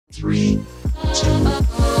3, 2, 1.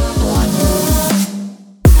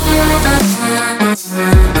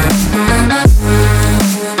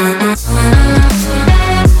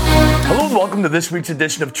 Hello and welcome to this week's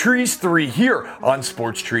edition of Trees 3 here on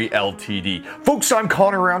Sports Tree Ltd. Folks, I'm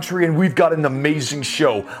Connor Roundtree and we've got an amazing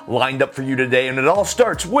show lined up for you today, and it all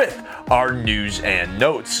starts with our news and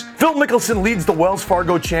notes. Phil Mickelson leads the Wells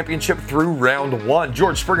Fargo Championship through round 1.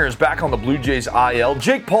 George Springer is back on the Blue Jays IL.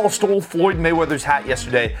 Jake Paul stole Floyd Mayweather's hat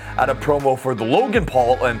yesterday at a promo for the Logan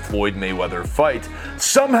Paul and Floyd Mayweather fight.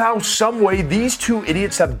 Somehow, someway, these two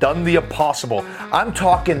idiots have done the impossible. I'm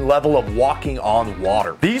talking level of walking on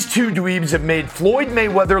water. These two dweebs have made Floyd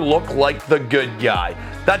Mayweather look like the good guy.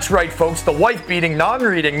 That's right, folks, the wife-beating,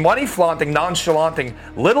 non-reading, money-flaunting, nonchalanting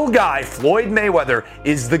little guy, Floyd Mayweather,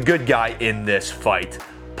 is the good guy in this fight.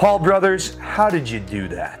 Paul brothers, how did you do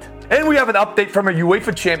that? And we have an update from a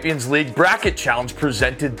UEFA Champions League bracket challenge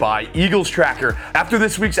presented by Eagles Tracker. After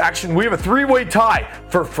this week's action, we have a three-way tie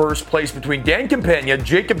for first place between Dan Campagna,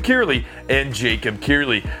 Jacob Kearley, and Jacob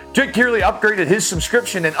Kearley. Jake Kearley upgraded his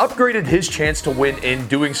subscription and upgraded his chance to win in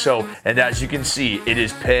doing so. And as you can see, it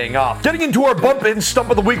is paying off. Getting into our bump in Stump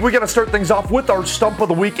of the Week, we got to start things off with our Stump of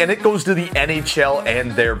the Week, and it goes to the NHL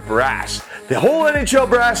and their brass. The whole NHL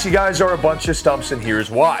brass, you guys are a bunch of stumps, and here's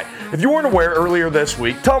why. If you weren't aware, earlier this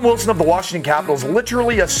week, Tom Wilson of the Washington Capitals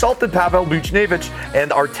literally assaulted Pavel Buchnevich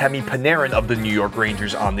and Artemi Panarin of the New York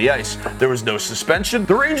Rangers on the ice. There was no suspension.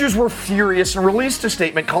 The Rangers were furious and released a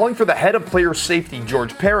statement calling for the head of player safety,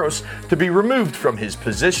 George Parros, to be removed from his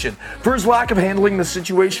position for his lack of handling the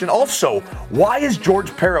situation. Also, why is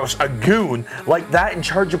George Parros, a goon like that, in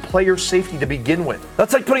charge of player safety to begin with?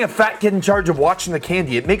 That's like putting a fat kid in charge of watching the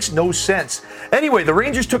candy. It makes no sense. Anyway, the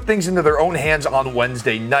Rangers took things into their own hands on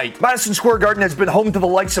Wednesday night. Madison Square Garden has been home to the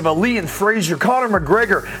likes of Ali and Frazier, Conor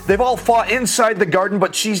McGregor. They've all fought inside the Garden,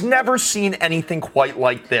 but she's never seen anything quite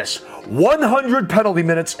like this. 100 penalty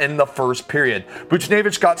minutes in the first period.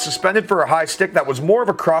 Buchnevich got suspended for a high stick that was more of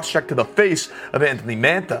a cross-check to the face of Anthony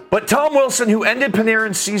Mantha. But Tom Wilson, who ended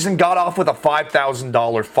Panarin's season, got off with a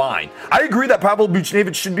 $5,000 fine. I agree that Pavel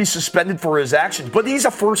Buchnevich should be suspended for his actions, but he's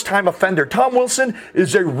a first-time offender. Tom Wilson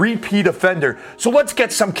is a repeat offender. So let's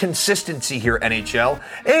get some consistency here, NHL.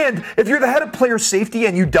 And if you're the head of player safety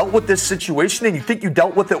and you dealt with this situation and you think you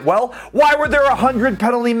dealt with it well, why were there 100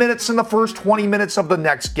 penalty minutes in the first 20 minutes of the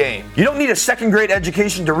next game? You don't need a second-grade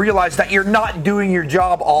education to realize that you're not doing your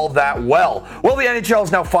job all that well. Well, the NHL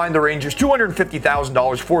has now fined the Rangers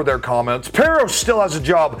 $250,000 for their comments. Parros still has a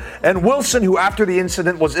job, and Wilson, who after the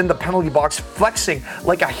incident was in the penalty box flexing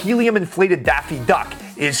like a helium-inflated Daffy Duck,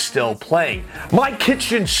 is still playing. My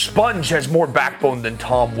kitchen sponge has more backbone than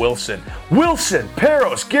Tom Wilson. Wilson,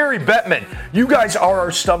 Parros, Gary Bettman, you guys are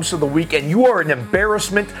our stumps of the week, and you are an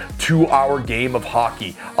embarrassment to our game of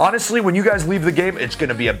hockey. Honestly, when you guys leave the game, it's going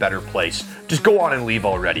to be a better place. Just go on and leave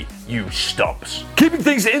already, you stumps. Keeping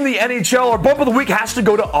things in the NHL, our bump of the week has to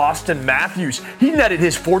go to Austin Matthews. He netted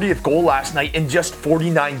his 40th goal last night in just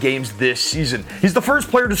 49 games this season. He's the first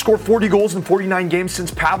player to score 40 goals in 49 games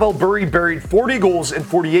since Pavel Bure buried 40 goals in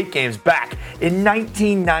 48 games back in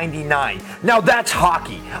 1999. Now that's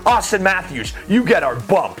hockey. Austin Matthews, you get our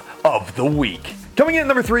bump of the week. Coming in at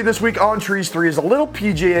number 3 this week on Trees 3 is a little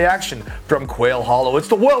PGA action from Quail Hollow. It's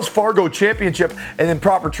the Wells Fargo Championship, and in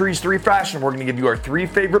proper Trees 3 fashion, we're going to give you our 3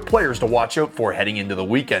 favorite players to watch out for heading into the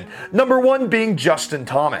weekend. Number 1 being Justin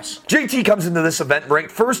Thomas. JT comes into this event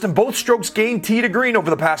ranked first in both strokes gained tee to green over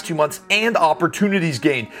the past 2 months and opportunities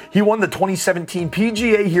gained. He won the 2017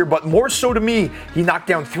 PGA here, but more so to me, he knocked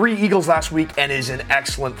down 3 eagles last week and is in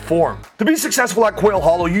excellent form. To be successful at Quail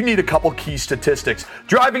Hollow, you need a couple key statistics: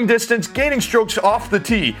 driving distance, gaining strokes off the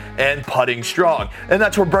tee, and putting strong. And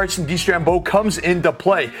that's where Bryson DeChambeau comes into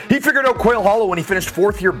play. He figured out Quail Hollow when he finished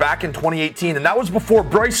 4th here back in 2018, and that was before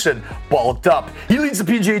Bryson bulked up. He leads the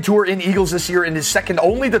PGA Tour in eagles this year and is second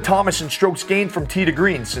only to Thomas in strokes gained from tee to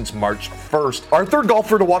green since March 1st. Our third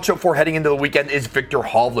golfer to watch out for heading into the weekend is Viktor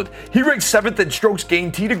Hovland. He ranks 7th in strokes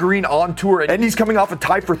gained tee to green on tour, and he's coming off a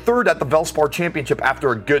tie for 3rd at the Valspar Championship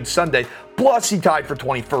after a good Sunday. Plus, he tied for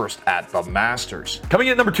 21st at the Masters. Coming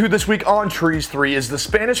in at number 2 this week on Trees 3 is the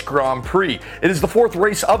Spanish Grand Prix. It is the 4th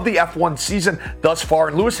race of the F1 season thus far,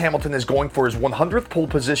 and Lewis Hamilton is going for his 100th pole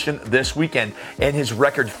position this weekend and his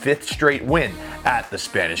record 5th straight win at the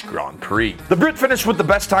Spanish Grand Prix. The Brit finished with the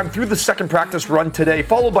best time through the second practice run today,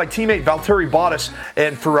 followed by teammate Valtteri Bottas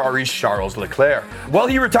and Ferrari's Charles Leclerc. While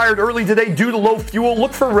he retired early today due to low fuel,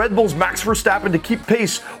 look for Red Bull's Max Verstappen to keep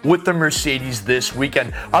pace with the Mercedes this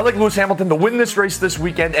weekend. I like Lewis Hamilton to win this race this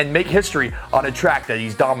weekend and make history on a track that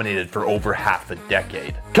he's dominated for over half a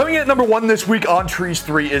decade. Coming in at number 1 this week on Trees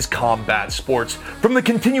 3 is Combat Sports. From the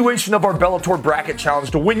continuation of our Bellator Bracket Challenge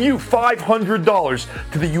to win you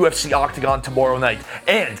 $500 to the UFC Octagon tomorrow night,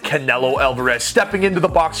 and Canelo Alvarez stepping into the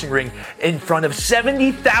boxing ring in front of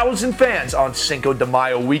 70,000 fans on Cinco de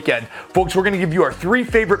Mayo weekend. Folks, we're going to give you our 3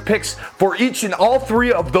 favorite picks for each and all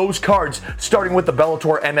 3 of those cards, starting with the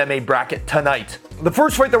Bellator MMA bracket tonight. The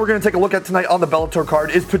first fight that we're going to take a look at tonight on the Bellator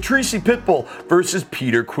card is Patrice Pitbull versus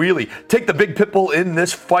Peter Queally. Take the big Pitbull in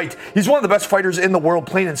this fight. He's one of the best fighters in the world,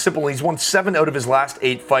 plain and simple. He's won 7 out of his last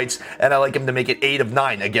 8 fights, and I like him to make it 8 of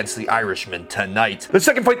 9 against the Irishman tonight. The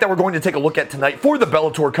second fight that we're going to take a look at tonight for the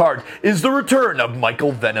Bellator card is the return of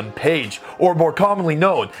Michael Venom Page, or more commonly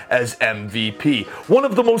known as MVP. One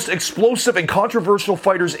of the most explosive and controversial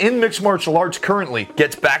fighters in mixed martial arts currently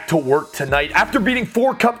gets back to work tonight. After beating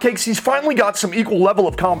 4 cupcakes, he's finally got some equal level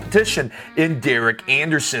of competition in Derek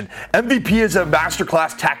Anderson. MVP is a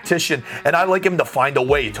masterclass tactician, and I like him to find a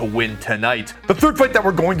way to win tonight. The third fight that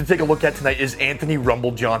we're going to take a look at tonight is Anthony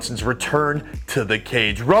Rumble Johnson's return to the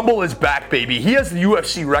cage. Rumble is back, baby. He has the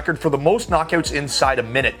UFC record for the most knockouts inside a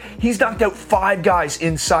minute. He's knocked out 5 guys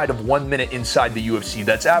inside of 1 minute inside the UFC.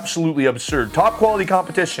 That's absolutely absurd. Top quality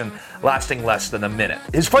competition lasting less than a minute.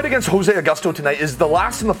 His fight against Jose Augusto tonight is the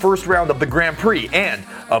last in the first round of the Grand Prix and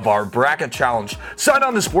of our bracket challenge. Sign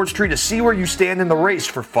on to Sports Tree to see where you stand in the race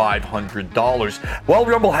for $500. While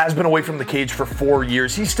Rumble has been away from the cage for 4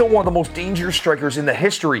 years, he's still one of the most dangerous strikers in the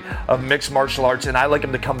history of mixed martial arts, and I like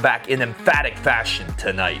him to come back in emphatic fashion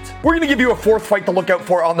tonight. We're going to give you a 4th fight to look out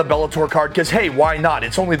for on the Bellator card, because hey, why not?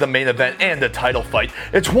 It's only the main event and a title fight.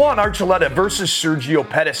 It's Juan Archuleta versus Sergio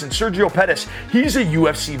Pettis, and Sergio Pettis, he's a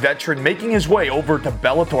UFC veteran making his way over to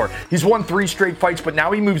Bellator. He's won 3 straight fights, but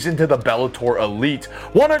now he moves into the Bellator Elite.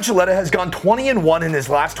 Juan Archuleta has gone 20-1 in his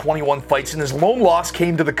last 21 fights, and his lone loss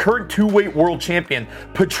came to the current 2-weight world champion,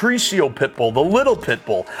 Patricio Pitbull, the Little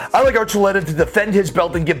Pitbull. I like Archuleta to defend his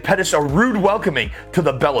belt and give Pettis a rude welcoming to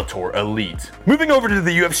the Bellator Elite. Moving over to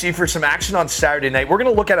the UFC for some action on Saturday night, we're going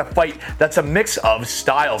to look at a fight that's a mix of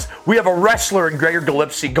styles. We have a wrestler in Gregor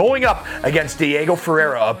Gillespie going up against Diego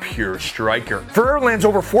Ferreira, a pure striker. Ferreira lands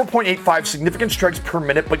over 4.85 significant strikes per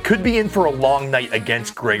minute, but could be in for a long night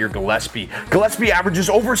against Gregor Gillespie. Gillespie averages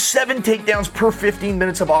over 7 takedowns per 15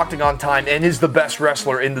 minutes of octagon time and is the best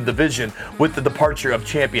wrestler in the division with the departure of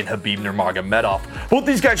champion Khabib Nurmagomedov. Both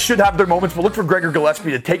these guys should have their moments, but look for Gregor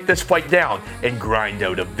Gillespie to take this fight down and grind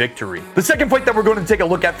out a victory. The second fight that we're going to take a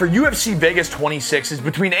look at for UFC Vegas 26 is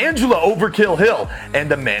between Angela Overkill Hill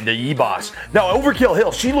and Amanda Ebos. Now, Overkill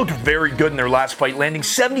Hill, she looked very good in their last fight, landing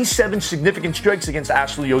 77 significant strikes against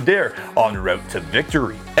Ashley O'Dare en route to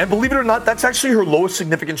victory. And believe it or not, that's actually her lowest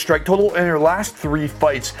significant strike total in her last 3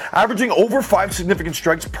 fights, averaging over 5 significant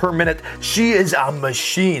strikes per minute. She is a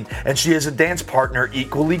machine, and she is a dance partner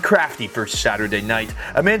equally crafty for Saturday night.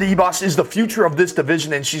 Amanda Ebos is the future of this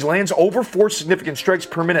division, and she lands over 4 significant strikes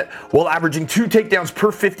per minute while averaging 2 takedowns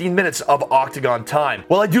per 15 minutes of octagon time.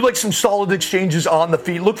 While I do like some solid exchanges on the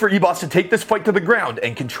feet, look for Ebos to take this fight to the ground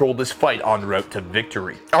and control this fight en route to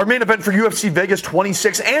victory. Our main event for UFC Vegas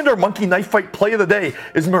 26 and our monkey knife fight play of the day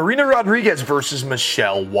is Marina Rodriguez versus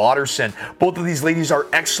Michelle Waterson. Both of these ladies are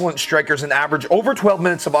excellent strikers and average over 12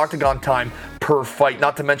 minutes of octagon time per fight,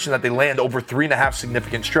 not to mention that they land over 3.5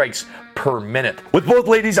 significant strikes per minute. With both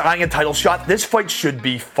ladies eyeing a title shot, this fight should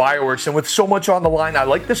be fireworks, and with so much on the line, I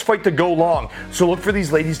like this fight to go long, so look for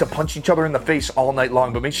these ladies to punch each other in the face all night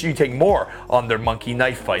long, but make sure you take more on their monkey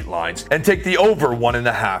knife fight lines, and take the over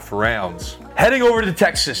 1.5 rounds. Heading over to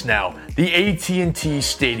Texas now, the AT&T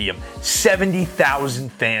Stadium,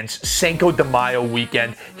 70,000 fans, Cinco de Mayo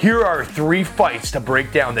weekend. Here are 3 fights to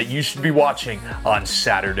break down that you should be watching on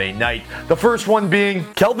Saturday night. The first one being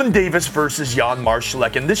Kelvin Davis versus Jan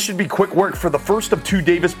Marszalek, and this should be quick work for the first of 2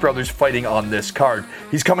 Davis brothers fighting on this card.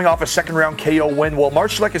 He's coming off a 2nd round KO win, while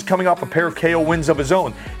Marszalek is coming off a pair of KO wins of his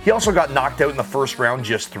own. He also got knocked out in the 1st round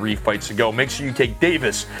just 3 fights ago. Make sure you take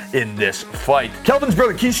Davis in this fight. Kelvin's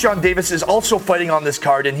brother Keyshawn Davis is also fighting on this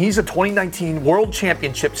card, and he's a 2019 World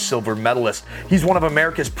Championship silver medalist. He's one of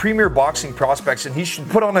America's premier boxing prospects, and he should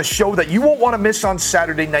put on a show that you won't want to miss on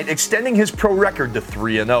Saturday night, extending his pro record to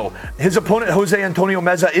 3-0. His opponent Jose Antonio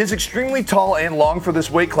Meza is extremely tall and long for this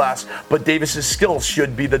weight class, but Davis's skills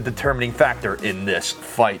should be the determining factor in this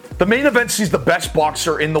fight. The main event sees the best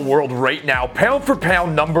boxer in the world right now, pound for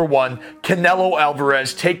pound #1, Canelo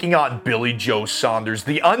Alvarez taking on Billy Joe Saunders,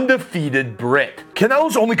 the undefeated Brit.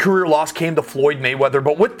 Canelo's only career loss came to Floyd Mayweather,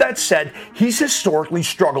 but with that said, he's historically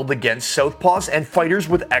struggled against southpaws and fighters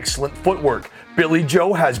with excellent footwork. Billy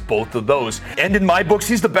Joe has both of those, and in my books,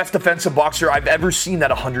 he's the best defensive boxer I've ever seen at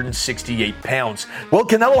 168 pounds. Well,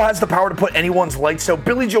 Canelo has the power to put anyone's lights out.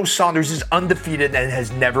 Billy Joe Saunders is undefeated and has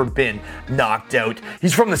never been knocked out.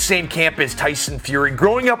 He's from the same camp as Tyson Fury,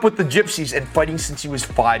 growing up with the Gypsies and fighting since he was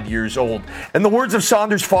 5 years old. In the words of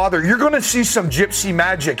Saunders' father, you're going to see some gypsy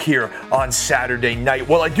magic here on Saturday night.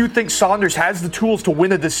 Well, I do think Saunders has the tools to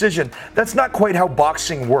win a decision. That's not quite how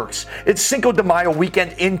boxing works. It's Cinco de Mayo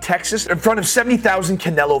weekend in Texas in front of 70,000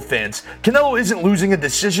 Canelo fans. Canelo isn't losing a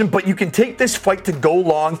decision, but you can take this fight to go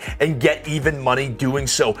long and get even money doing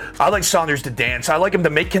so. I like Saunders to dance. I like him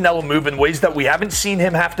to make Canelo move in ways that we haven't seen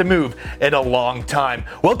him have to move in a long time.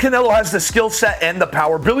 Well, Canelo has the skill set and the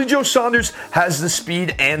power. Billy Joe Saunders has the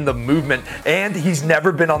speed and the movement, and he's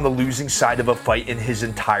never been on the losing side of a fight in his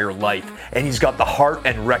entire life, and he's got the heart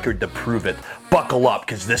and record to prove it. Buckle up,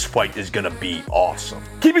 because this fight is going to be awesome.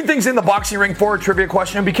 Keeping things in the boxing ring for a trivia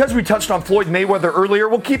question, and because we touched on Floyd Mayweather earlier,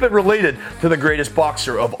 we'll keep it related to the greatest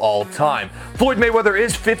boxer of all time. Floyd Mayweather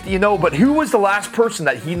is 50-0, but who was the last person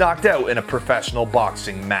that he knocked out in a professional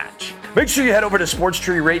boxing match? Make sure you head over to Sports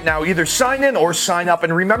Tree right now. Either sign in or sign up.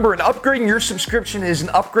 And remember, an upgrade in your subscription is an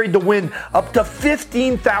upgrade to win up to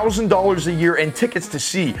 $15,000 a year and tickets to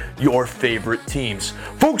see your favorite teams.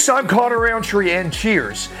 Folks, I'm Connor Roundtree, and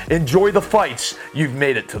cheers. Enjoy the fights. You've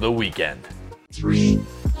made it to the weekend. 3,